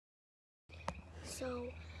So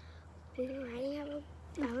we were riding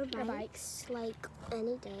our bikes like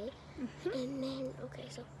any day, and then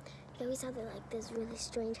so then we saw that like this really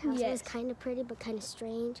strange house. It was kind of pretty but kind of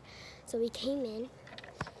strange. So we came in.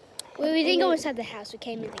 Well, we didn't go inside the house. We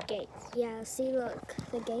came in the gates. Yeah. See, look,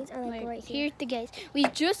 the gates are like right here. Here's the gates. We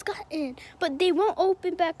just got in, but they won't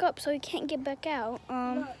open back up, so we can't get back out.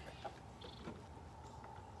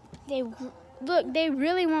 They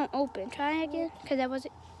really won't open. Try again, because that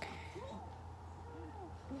wasn't.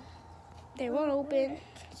 They won't open,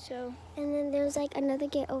 so. And then there's like another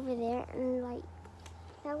gate over there, and like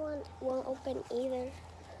that one won't open either.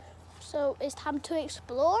 So it's time to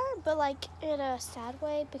explore, but like in a sad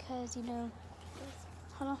way because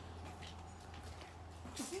hold on.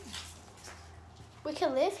 We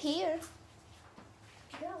can live here.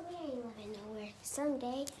 No, we ain't living nowhere.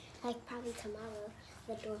 Someday, like probably tomorrow,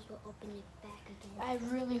 the doors will open it back again. I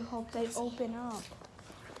really hope they open up.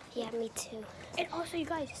 Yeah, me too. And also, you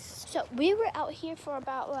guys, so we were out here for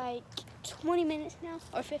about like 20 minutes now,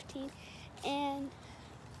 or 15, and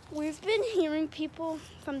we've been hearing people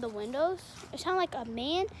from the windows. It sounded like a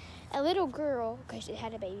man, a little girl, because it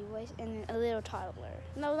had a baby voice, and a little toddler.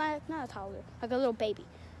 No, not a toddler, like a little baby.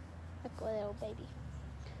 Like a little baby.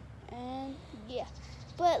 And yeah.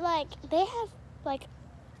 But like, they have, like,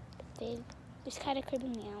 it's kind of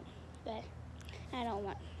creeping me out. But I don't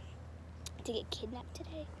want to get kidnapped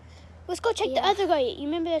today. Let's go check the other gate. You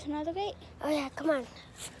remember there's another gate? Oh yeah, come on.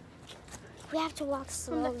 We have to walk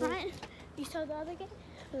slowly. From the front? You saw the other gate?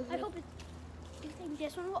 I hope do you think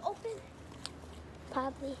this one will open?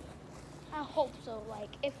 Probably. I hope so.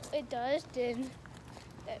 Like, if it does, then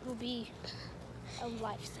that will be a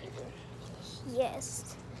lifesaver.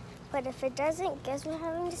 Yes. But if it doesn't, guess we're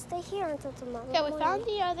having to stay here until tomorrow Okay, morning. we found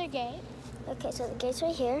the other gate. Okay, so the gate's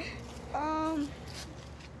right here.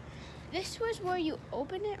 This was where you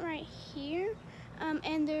open it right here.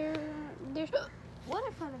 And there's water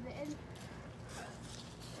in front of it.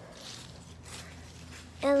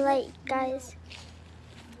 And like, guys,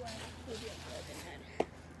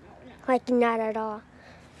 like not at all.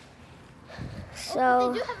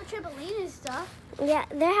 So they do have a trampoline and stuff. Yeah,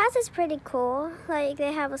 their house is pretty cool. Like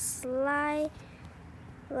they have a slide.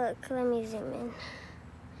 Look, let me zoom in.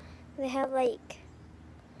 They have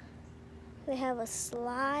a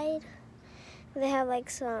slide. They have like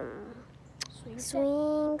some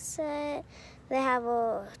swing set. They have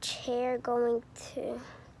a chair going to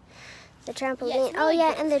the trampoline. Yeah, really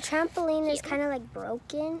good. And the trampoline is kind of like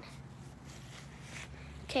broken.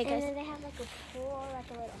 Okay, guys. And then they have like a pool, like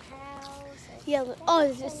a little house. Yeah. Oh,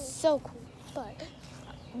 this is so cool. But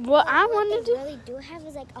what I want to do. What they really do have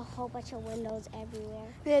is like a whole bunch of windows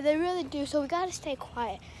everywhere. Yeah, they really do. So we gotta stay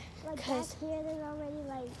quiet. Like back here, there's already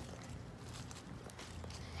like.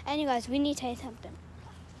 And you guys, we need to tell you something.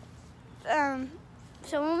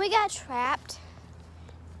 So when we got trapped,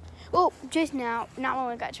 well, just now, not when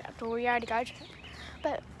we got trapped, well, we already got trapped.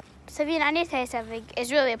 But Savine, I need to tell you something. It's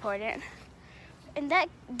really important. In that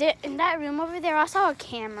room over there, I saw a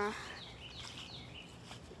camera.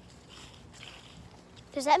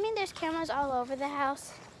 Does that mean there's cameras all over the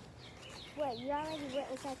house? What, you already went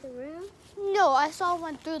inside the room? No, I saw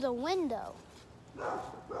one through the window.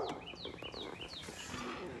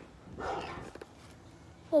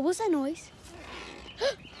 What was that noise?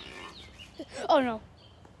 Oh no.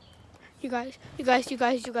 You guys. The door's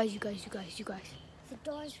freaking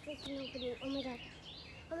opening. Oh my god.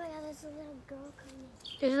 Oh my god, there's a little girl coming.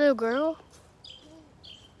 There's a little girl?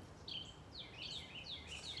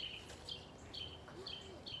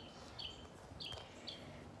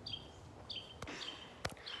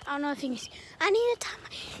 I don't know if you can see. I need to tie my...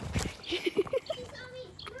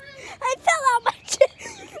 I fell out my chair.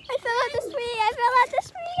 I fell out the swing. I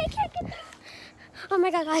can't get down. Oh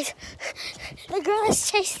my god, guys. The girl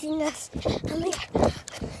is chasing us. Oh my god.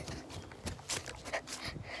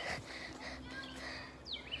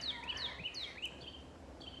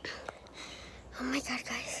 Oh my god,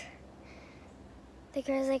 guys. The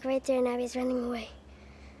girl's like right there and Abby's running away.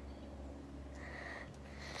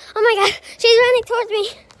 Oh my god, she's running towards me.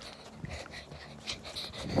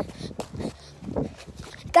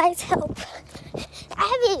 Guys, help.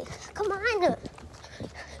 Abby, come on.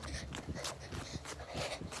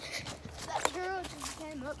 That girl just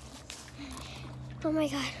came up. Oh my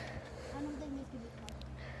god. I don't think this could be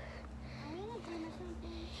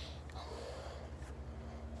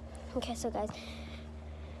fun. Okay, so guys,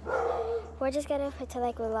 we're just gonna pretend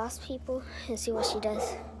like we're lost people and see what she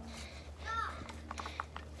does.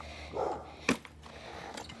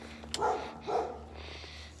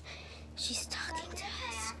 She's talking to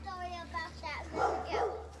us. Story about that little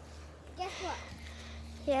girl. Guess what?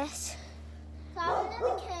 Yes.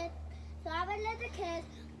 So I'm another kid,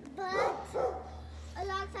 but a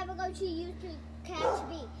long time ago she used to catch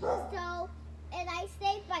me. So, and I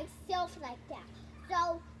saved myself like that.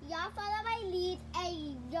 So y'all follow my lead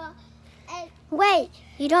and wait,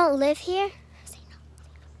 you don't live here?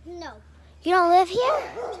 No. You don't live here?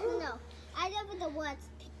 No. I live in the woods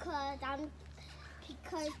because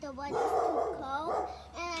the woods is too cold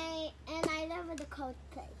and I live in the cold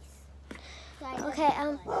place.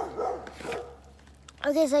 So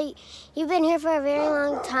Okay, so you've been here for a very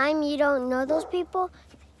long time. You don't know those people?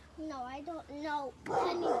 No, I don't know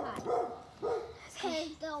anybody. Because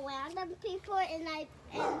the random people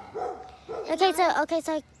Okay,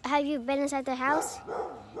 so have you been inside the house?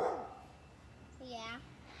 Yeah.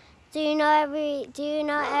 Do you know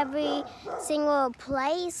every single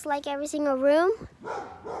place, like every single room? Guys,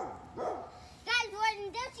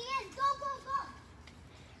 when there she is, go.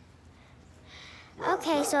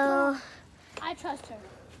 Okay, so I trust her.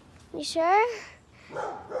 you sure?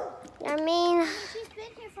 I mean, She's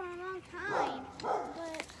been here for a long time,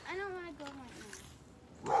 but I don't want to go right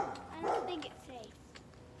now. I don't think it's safe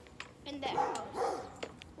in that house.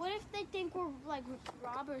 What if they think we're like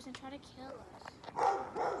robbers and try to kill us?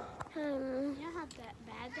 You know how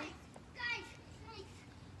bad they? Guys,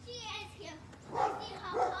 she is here. See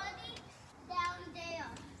her honey down there.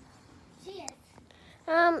 She is.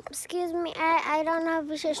 excuse me, I don't know if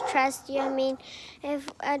we should trust you. I mean,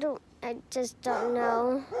 I just don't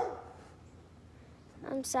know.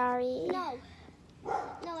 I'm sorry. No,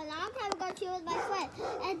 a long time ago she was my friend.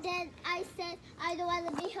 And then I said I don't want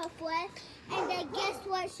to be her friend. And then guess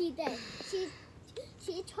what she did?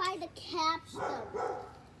 She tried to capture.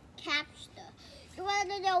 You want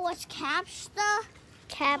to know what's capture?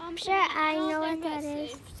 Capture? I know what that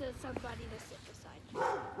is. So somebody to sit beside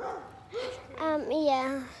you.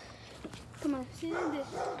 Yeah. Come on, sit in this.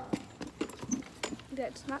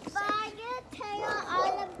 That's not safe. But I didn't tell you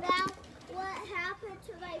all about what happened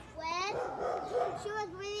to my friend. She was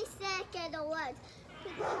really sick in the woods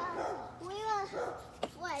because we were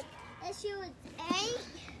friends. And she was 8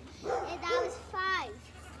 and I was 5.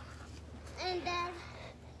 And then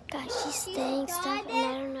Gosh, she's saying stuff and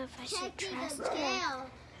I don't know if I should trust her.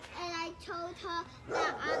 And I told her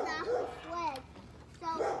that I'm not her friend. So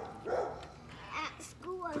at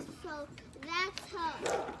school, so that's her.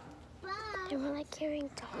 But I don't like hearing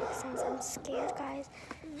dog sounds. I'm scared, guys.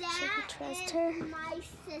 that trust is her? my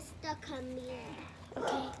sister Camille.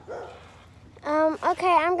 Okay.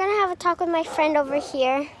 Okay, I'm gonna have a talk with my friend over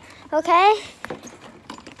here. Okay?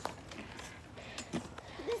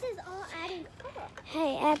 This is all adding up.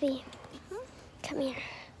 Hey, Abby. Come here.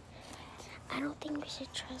 I don't think we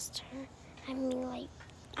should trust her. I mean, like,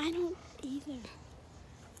 I don't either.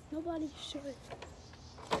 Nobody should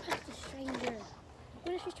trust a stranger.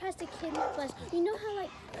 What if she tries to kidnap us? You know how, like,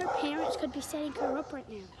 her parents could be setting her up right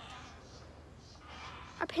now?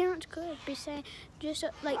 Our parents could be saying, just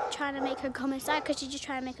like trying to make her come inside because she's just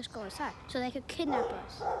trying to make us go inside so they could kidnap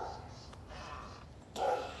us.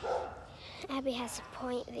 Abby has a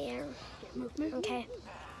point there. Move. Okay.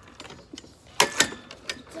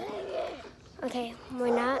 Okay,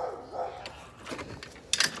 we're not.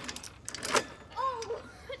 Oh,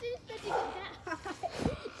 I didn't expect to get that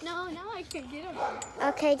high. No, now I can get her.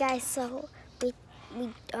 Okay, guys, so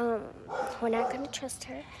we're not gonna trust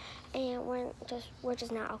her, and we're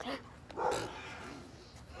just not, okay?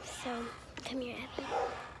 So come here, Abby.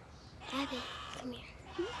 Abby, come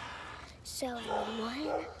here. So at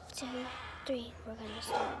 1, 2, 3, we're gonna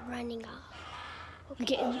start running off. Okay.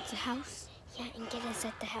 Get into the house. Yeah, and get us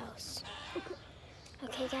at the house.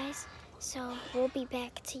 Okay, guys. So we'll be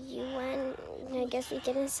back to you when I guess we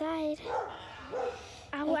get inside.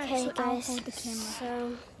 I'll Okay, hold guys. the camera.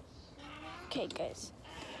 So. Okay, guys.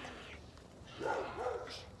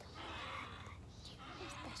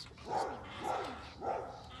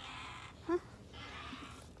 Huh?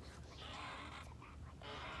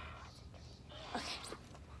 Okay.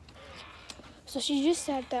 So she just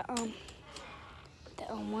said that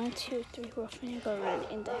 1, 2, 3, we're gonna go run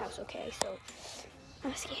in the house. Okay, so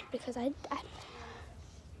I'm scared because I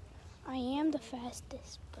am the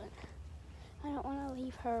fastest, but I don't want to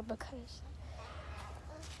leave her because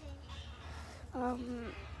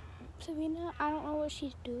Savina, I don't know what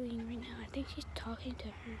she's doing right now. I think she's talking to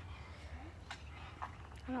her.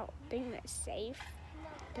 I don't think that's safe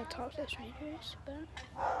to talk to strangers, but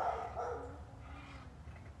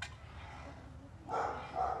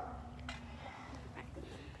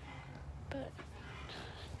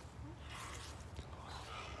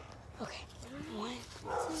okay. 1,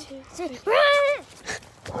 2, 3. Run!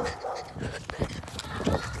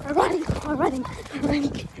 I'm running.